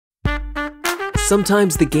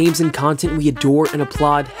Sometimes the games and content we adore and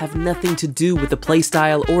applaud have nothing to do with a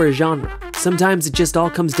playstyle or a genre. Sometimes it just all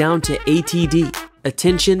comes down to ATD,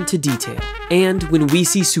 attention to detail. And when we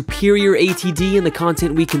see superior ATD in the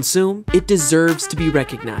content we consume, it deserves to be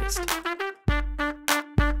recognized.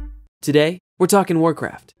 Today, we're talking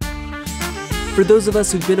Warcraft. For those of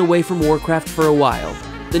us who've been away from Warcraft for a while,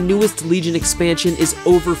 the newest Legion expansion is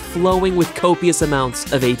overflowing with copious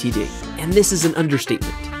amounts of ATD. And this is an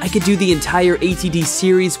understatement. I could do the entire ATD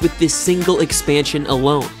series with this single expansion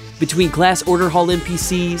alone. Between class order hall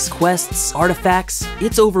NPCs, quests, artifacts,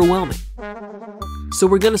 it's overwhelming. So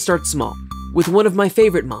we're gonna start small, with one of my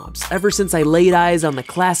favorite mobs ever since I laid eyes on the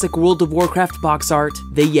classic World of Warcraft box art,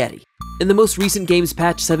 the Yeti. In the most recent games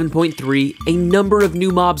patch 7.3, a number of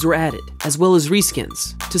new mobs were added, as well as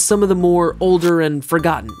reskins to some of the more older and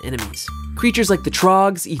forgotten enemies. Creatures like the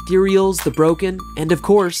Trogs, Ethereals, the Broken, and of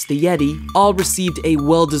course, the Yeti, all received a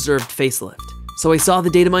well-deserved facelift. So I saw the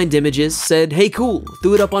data-mined images, said, hey cool,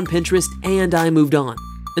 threw it up on Pinterest, and I moved on.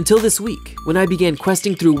 Until this week, when I began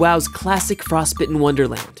questing through WoW's classic Frostbitten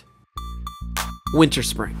Wonderland,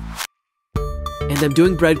 Winterspring. And I'm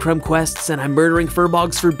doing breadcrumb quests, and I'm murdering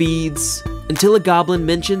furbogs for beads, until a goblin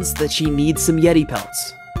mentions that she needs some Yeti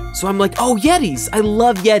pelts. So I'm like, oh, Yetis! I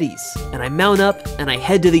love Yetis! And I mount up, and I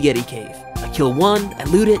head to the Yeti cave. I kill one, I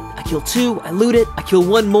loot it, I kill two, I loot it, I kill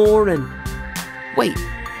one more, and... Wait,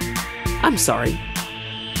 I'm sorry.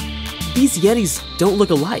 These Yetis don't look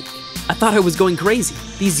alike. I thought I was going crazy.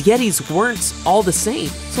 These Yetis weren't all the same.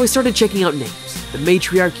 So I started checking out names. The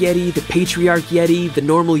Matriarch Yeti, the Patriarch Yeti, the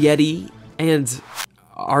Normal Yeti, and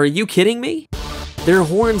are you kidding me? Their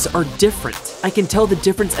horns are different. I can tell the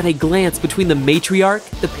difference at a glance between the Matriarch,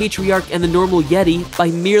 the Patriarch, and the Normal Yeti by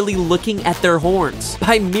merely looking at their horns.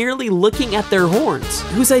 By merely looking at their horns.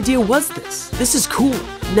 Whose idea was this? This is cool.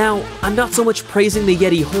 Now, I'm not so much praising the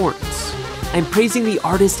Yeti horns. I'm praising the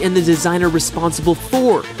artist and the designer responsible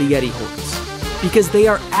for the Yeti horns, because they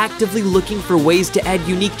are actively looking for ways to add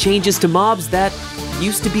unique changes to mobs that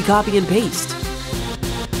used to be copy and paste.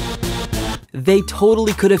 They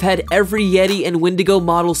totally could have had every Yeti and Wendigo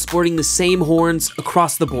model sporting the same horns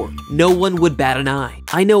across the board. No one would bat an eye.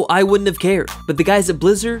 I know I wouldn't have cared, but the guys at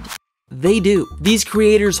Blizzard, they do. These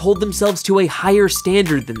creators hold themselves to a higher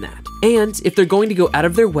standard than that. And if they're going to go out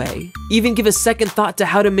of their way, even give a second thought to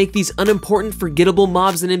how to make these unimportant, forgettable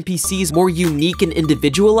mobs and NPCs more unique and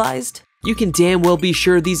individualized, you can damn well be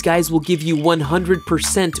sure these guys will give you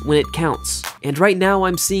 100% when it counts. And right now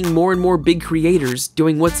I'm seeing more and more big creators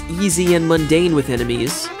doing what's easy and mundane with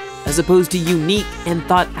enemies, as opposed to unique and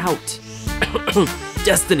thought out.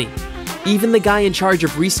 Destiny. Even the guy in charge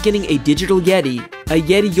of reskinning a digital Yeti, a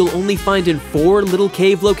Yeti you'll only find in 4 little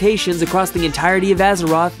cave locations across the entirety of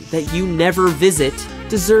Azeroth that you never visit,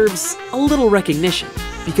 deserves a little recognition.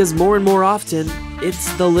 Because more and more often,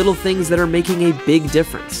 it's the little things that are making a big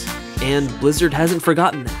difference. And Blizzard hasn't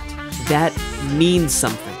forgotten that. That means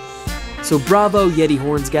something. So bravo, Yeti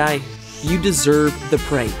Horns Guy. You deserve the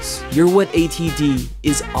praise. You're what ATD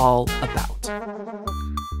is all about.